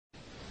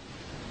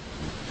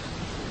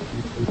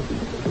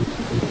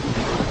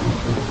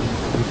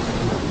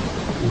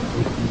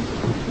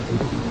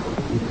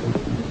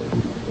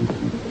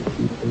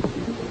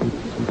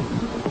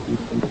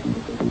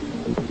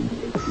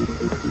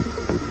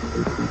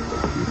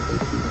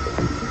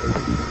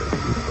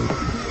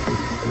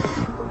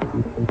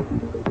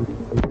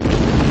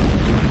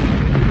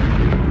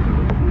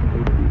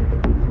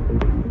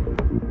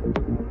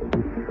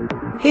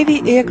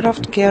heavy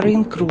aircraft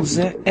carrying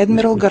cruiser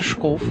Admiral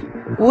Gorshkov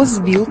was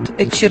built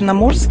at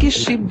Chernomorsky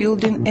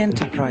shipbuilding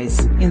enterprise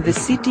in the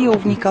city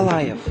of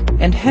Nikolaev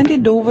and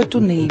handed over to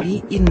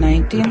Navy in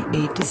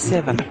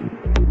 1987.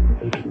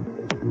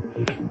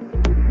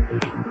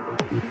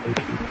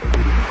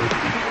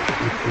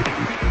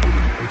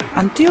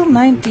 Until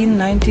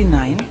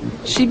 1999,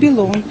 she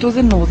belonged to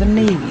the Northern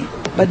Navy,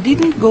 but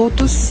didn't go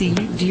to sea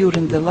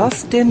during the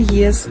last 10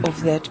 years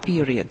of that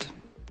period.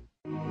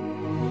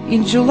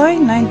 In July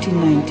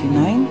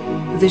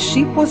 1999, the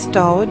ship was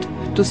towed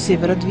to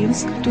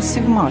Severodvinsk to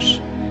Sevmash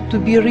to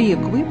be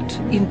re-equipped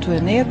into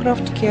an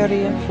aircraft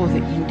carrier for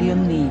the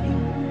Indian Navy.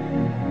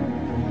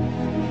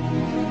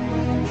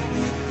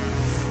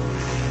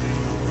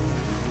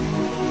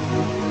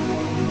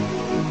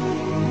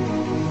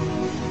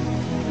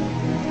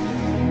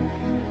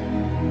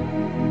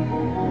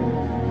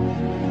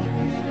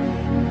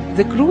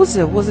 The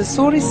cruiser was a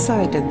sorry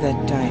sight at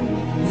that time.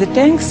 The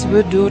tanks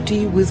were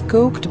dirty with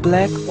coked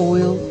black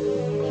oil,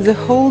 the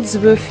holds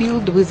were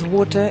filled with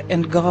water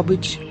and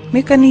garbage,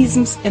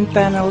 mechanisms and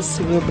panels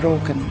were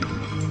broken.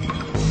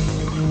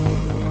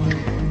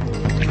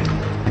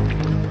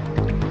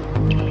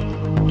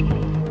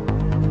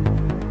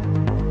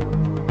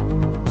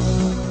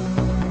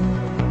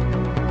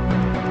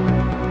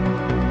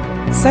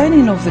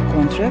 Signing of the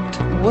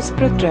contract was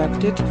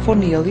protracted for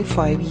nearly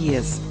 5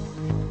 years.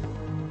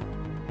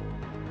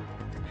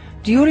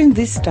 During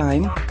this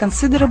time,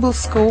 considerable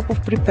scope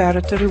of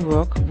preparatory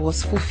work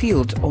was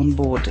fulfilled on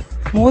board.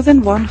 More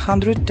than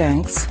 100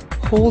 tanks,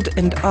 hold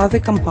and other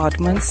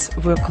compartments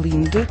were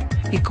cleaned,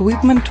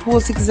 equipment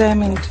was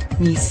examined,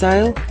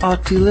 missile,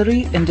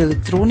 artillery and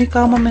electronic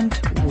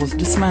armament was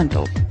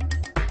dismantled.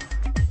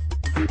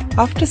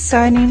 After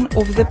signing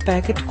of the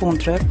packet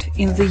contract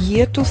in the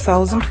year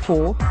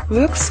 2004,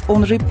 works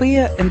on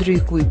repair and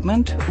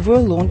re-equipment were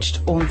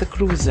launched on the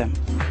cruiser.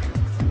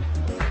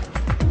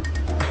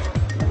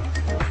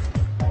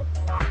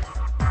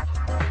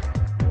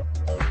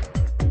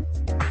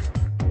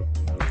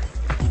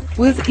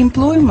 With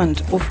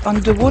employment of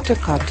underwater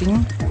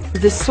cutting,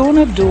 the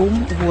sonar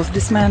dome was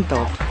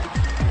dismantled.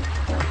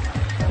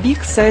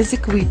 Big size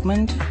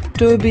equipment,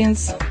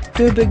 turbines,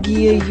 turbo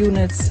gear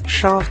units,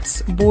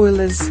 shafts,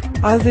 boilers,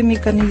 other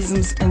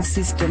mechanisms and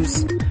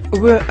systems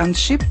were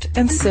unshipped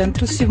and sent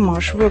to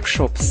Sevmash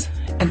workshops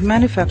and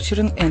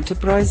manufacturing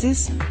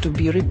enterprises to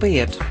be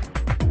repaired.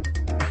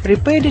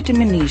 Repair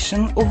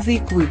determination of the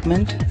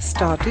equipment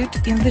started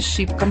in the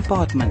ship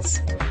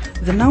compartments,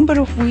 the number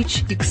of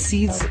which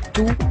exceeds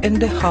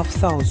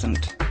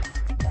 2,500.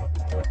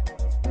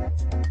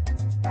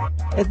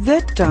 At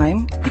that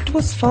time, it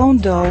was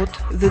found out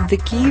that the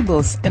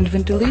cables and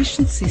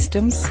ventilation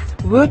systems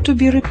were to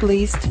be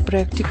replaced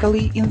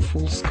practically in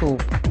full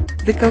scope.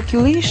 The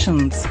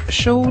calculations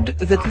showed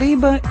that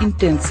labor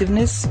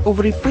intensiveness of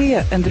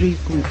repair and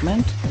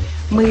re-equipment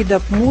made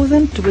up more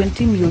than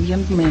 20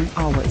 million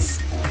man-hours.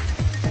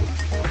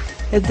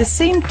 At the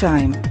same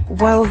time,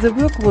 while the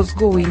work was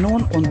going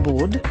on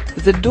board,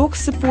 the dock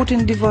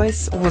supporting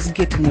device was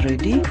getting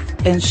ready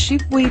and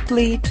shipway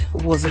plate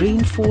was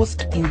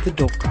reinforced in the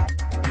dock.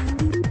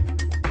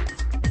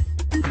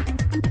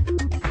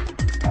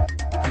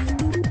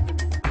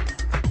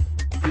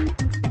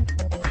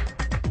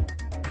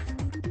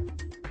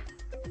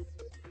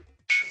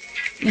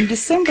 In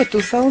December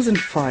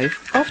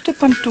 2005, after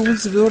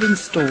pontoons were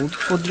installed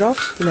for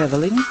draft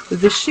leveling,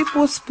 the ship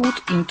was put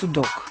into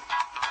dock.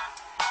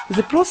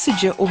 The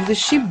procedure of the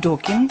ship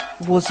docking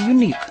was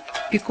unique,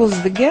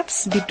 because the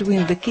gaps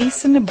between the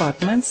caisson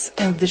abutments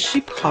and the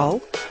ship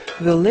hull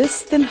were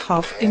less than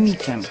half a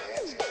meter.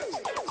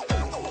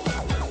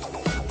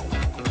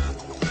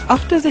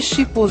 After the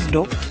ship was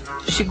docked,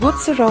 she got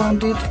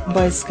surrounded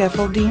by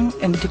scaffolding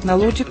and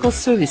technological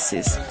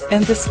services,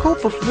 and the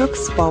scope of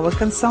work's power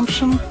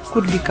consumption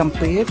could be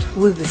compared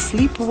with the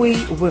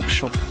sleepaway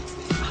workshop.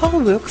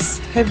 HAL works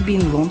have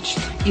been launched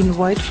in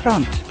wide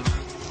front.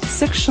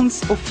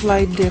 Sections of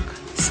flight deck,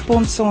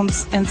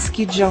 sponsons and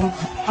ski jump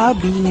are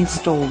being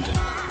installed.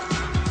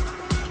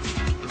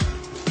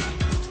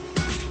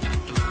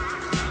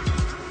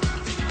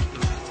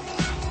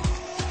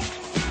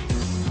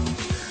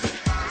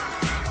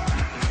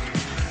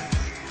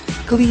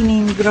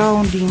 Cleaning,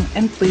 grounding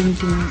and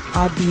painting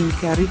are being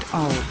carried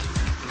out.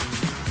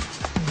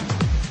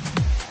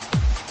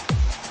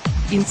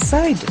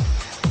 Inside,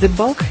 the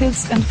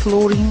bulkheads and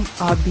flooring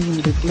are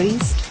being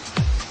replaced.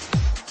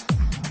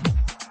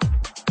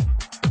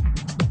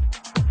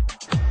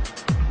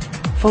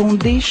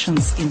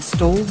 Foundations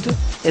installed,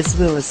 as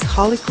well as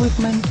hull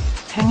equipment,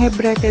 hanger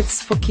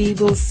brackets for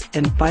cables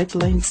and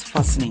pipelines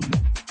fastening.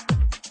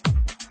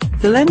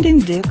 The landing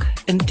deck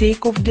and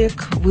takeoff deck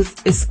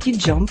with a ski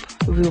jump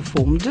were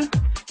formed,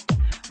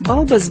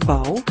 bulbous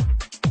bow,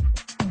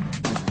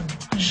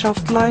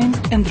 shaft line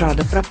and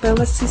rudder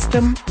propeller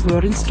system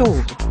were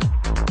installed.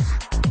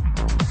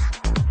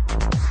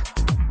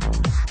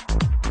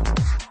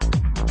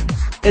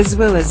 As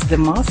well as the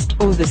mast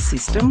of the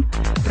system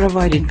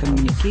providing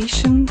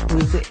communication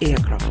with the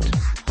aircraft.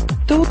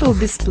 Total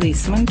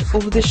displacement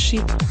of the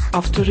ship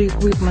after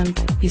re-equipment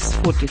is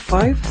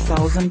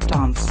 45,000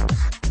 tons.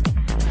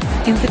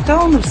 In the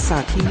town of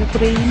Saki,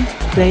 Ukraine,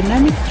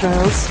 dynamic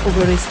trials of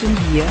arresting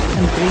gear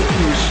and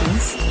braking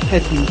machines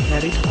had been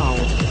carried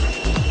out.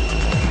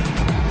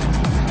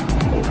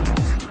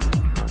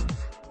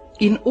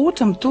 In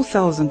autumn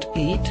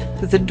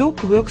 2008, the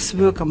dock works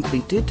were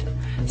completed,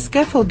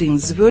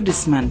 scaffoldings were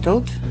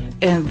dismantled,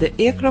 and the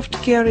aircraft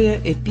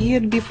carrier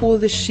appeared before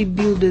the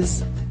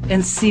shipbuilders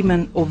and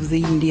seamen of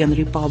the Indian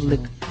Republic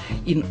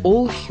in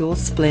all her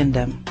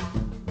splendor.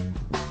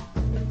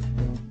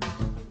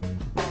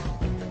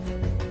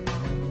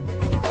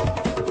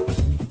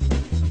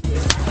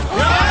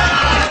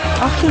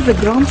 After the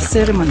grand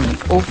ceremony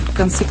of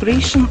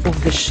consecration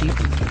of the ship,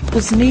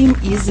 whose name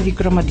is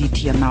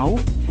Vikramaditya now,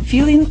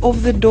 filling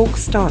of the dock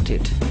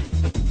started.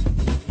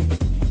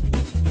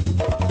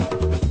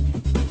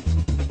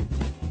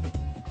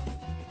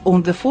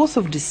 On the 4th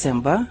of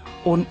December,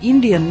 on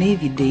Indian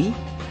Navy Day,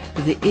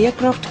 the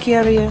aircraft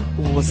carrier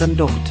was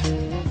undocked.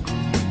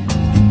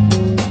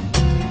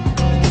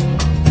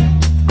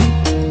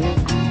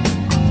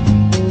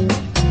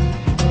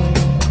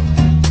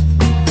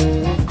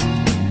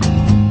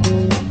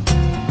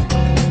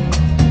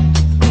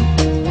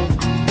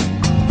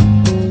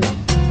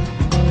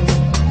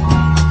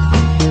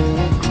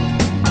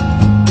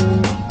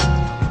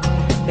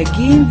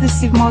 Again, the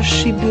Sevmash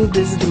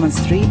shipbuilders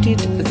demonstrated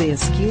their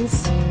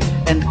skills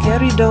and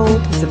carried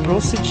out the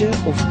procedure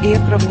of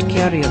aircraft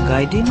carrier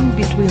guiding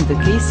between the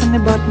casing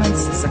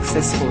abutments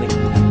successfully.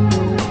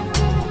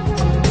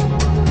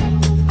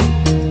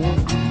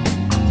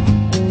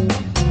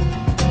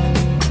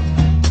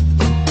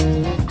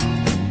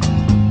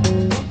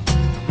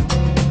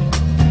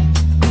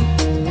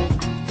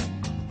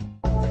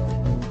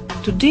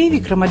 Today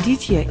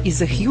Vikramaditya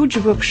is a huge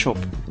workshop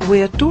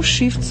where 2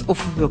 shifts of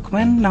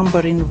workmen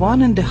numbering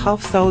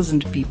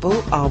 1,500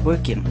 people are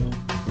working.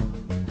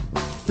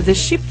 The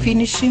ship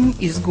finishing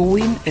is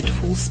going at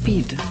full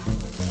speed.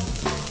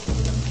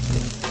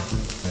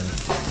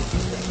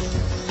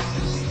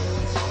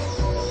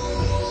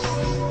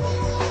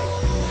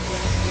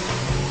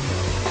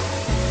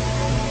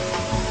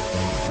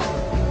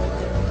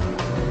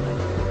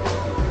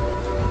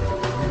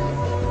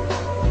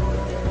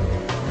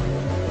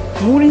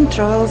 Mooring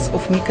trials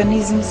of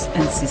mechanisms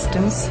and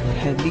systems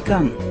have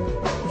begun.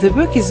 The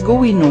work is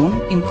going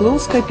on in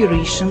close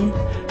cooperation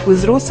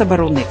with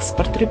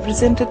Rosabaronexport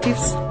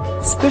representatives,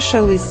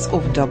 specialists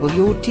of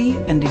WOT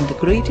and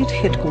Integrated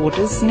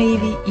Headquarters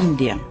Navy,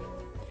 India.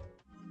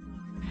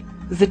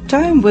 The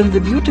time when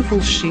the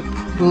beautiful ship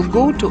will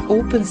go to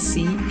open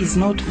sea is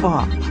not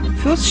far.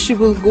 First she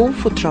will go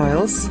for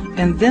trials,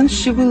 and then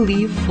she will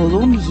leave for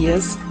long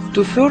years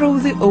to furrow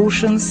the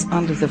oceans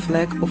under the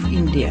flag of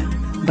India.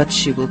 But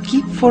she will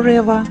keep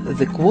forever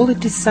the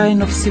quality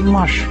sign of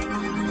Sevmash,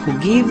 who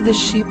gave the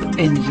ship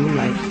a new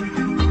life.